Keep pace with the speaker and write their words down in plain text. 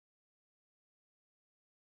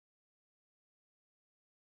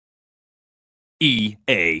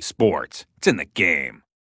EA Sports. It's in the game.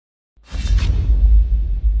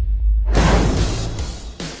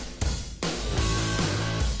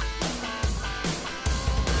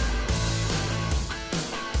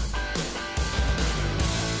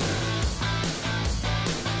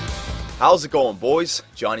 How's it going, boys?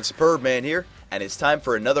 Johnny Superb Man here, and it's time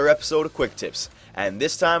for another episode of Quick Tips. And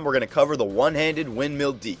this time we're going to cover the one-handed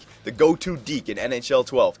Windmill Deke, the go-to deke in NHL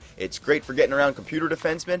 12. It's great for getting around computer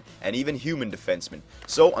defensemen and even human defensemen.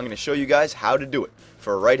 So I'm going to show you guys how to do it.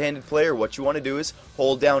 For a right-handed player, what you want to do is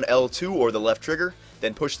hold down L2 or the left trigger,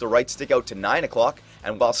 then push the right stick out to 9 o'clock,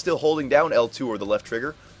 and while still holding down L2 or the left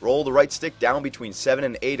trigger, roll the right stick down between 7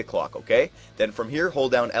 and 8 o'clock, okay? Then from here,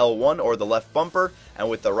 hold down L1 or the left bumper, and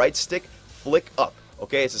with the right stick, flick up.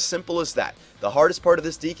 Okay, it's as simple as that. The hardest part of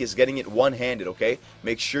this deke is getting it one-handed, okay?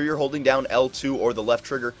 Make sure you're holding down L2 or the left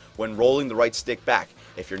trigger when rolling the right stick back.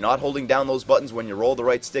 If you're not holding down those buttons when you roll the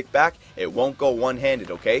right stick back, it won't go one-handed,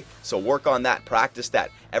 okay? So work on that, practice that.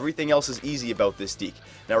 Everything else is easy about this deke.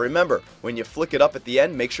 Now remember, when you flick it up at the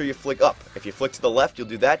end, make sure you flick up. If you flick to the left, you'll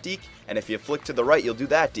do that deke, and if you flick to the right, you'll do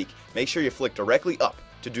that deke. Make sure you flick directly up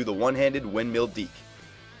to do the one-handed windmill deke.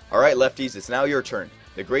 Alright lefties, it's now your turn.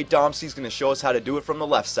 The great Domsky's going to show us how to do it from the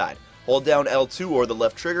left side. Hold down L2 or the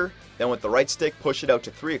left trigger, then with the right stick push it out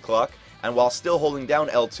to 3 o'clock, and while still holding down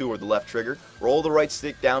L2 or the left trigger, roll the right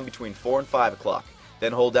stick down between 4 and 5 o'clock.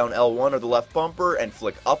 Then hold down L1 or the left bumper and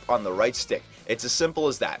flick up on the right stick. It's as simple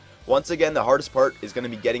as that. Once again, the hardest part is going to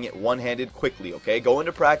be getting it one-handed quickly, okay? Go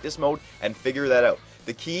into practice mode and figure that out.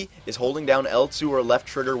 The key is holding down L2 or left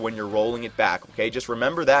trigger when you're rolling it back, okay? Just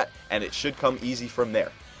remember that, and it should come easy from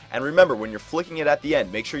there. And remember, when you're flicking it at the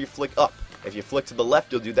end, make sure you flick up. If you flick to the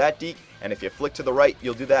left, you'll do that deke, and if you flick to the right,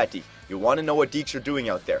 you'll do that deke. You want to know what dekes you're doing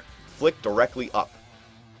out there. Flick directly up.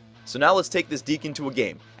 So now let's take this deke into a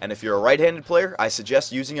game, and if you're a right-handed player, I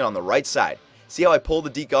suggest using it on the right side. See how I pull the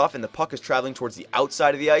deke off and the puck is traveling towards the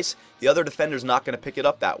outside of the ice? The other defender's not going to pick it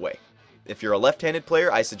up that way. If you're a left-handed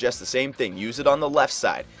player, I suggest the same thing. Use it on the left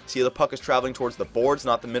side. See how the puck is traveling towards the boards,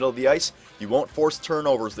 not the middle of the ice? You won't force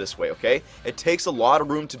turnovers this way, okay? It takes a lot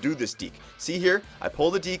of room to do this deke. See here? I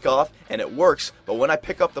pull the deke off, and it works, but when I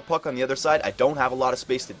pick up the puck on the other side, I don't have a lot of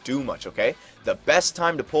space to do much, okay? The best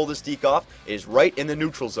time to pull this deke off is right in the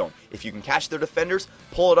neutral zone. If you can catch their defenders,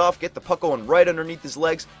 pull it off, get the puck going right underneath his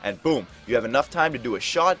legs, and boom, you have enough time to do a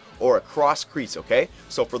shot or a cross crease, okay?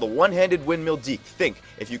 So for the one-handed windmill deke, think,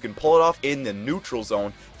 if you can pull it off in the neutral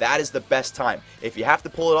zone, that is the best time. If you have to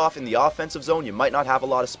pull it off in the offensive zone, you might not have a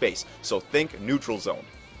lot of space, so think neutral zone.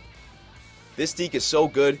 This deke is so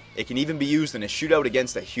good, it can even be used in a shootout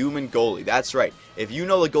against a human goalie. That's right. If you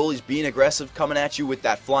know the goalie's being aggressive, coming at you with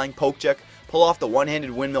that flying poke check, pull off the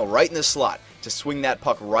one-handed windmill right in the slot to swing that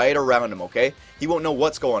puck right around him, okay? He won't know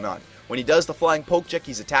what's going on. When he does the flying poke check,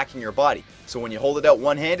 he's attacking your body. So when you hold it out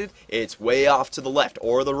one-handed, it's way off to the left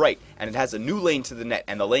or the right, and it has a new lane to the net,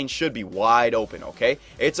 and the lane should be wide open, okay?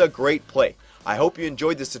 It's a great play. I hope you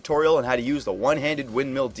enjoyed this tutorial on how to use the one-handed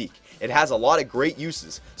windmill deke. It has a lot of great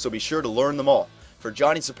uses, so be sure to learn them all. For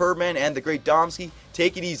Johnny Superb Man and the great Domsky,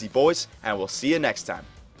 take it easy, boys, and we'll see you next time.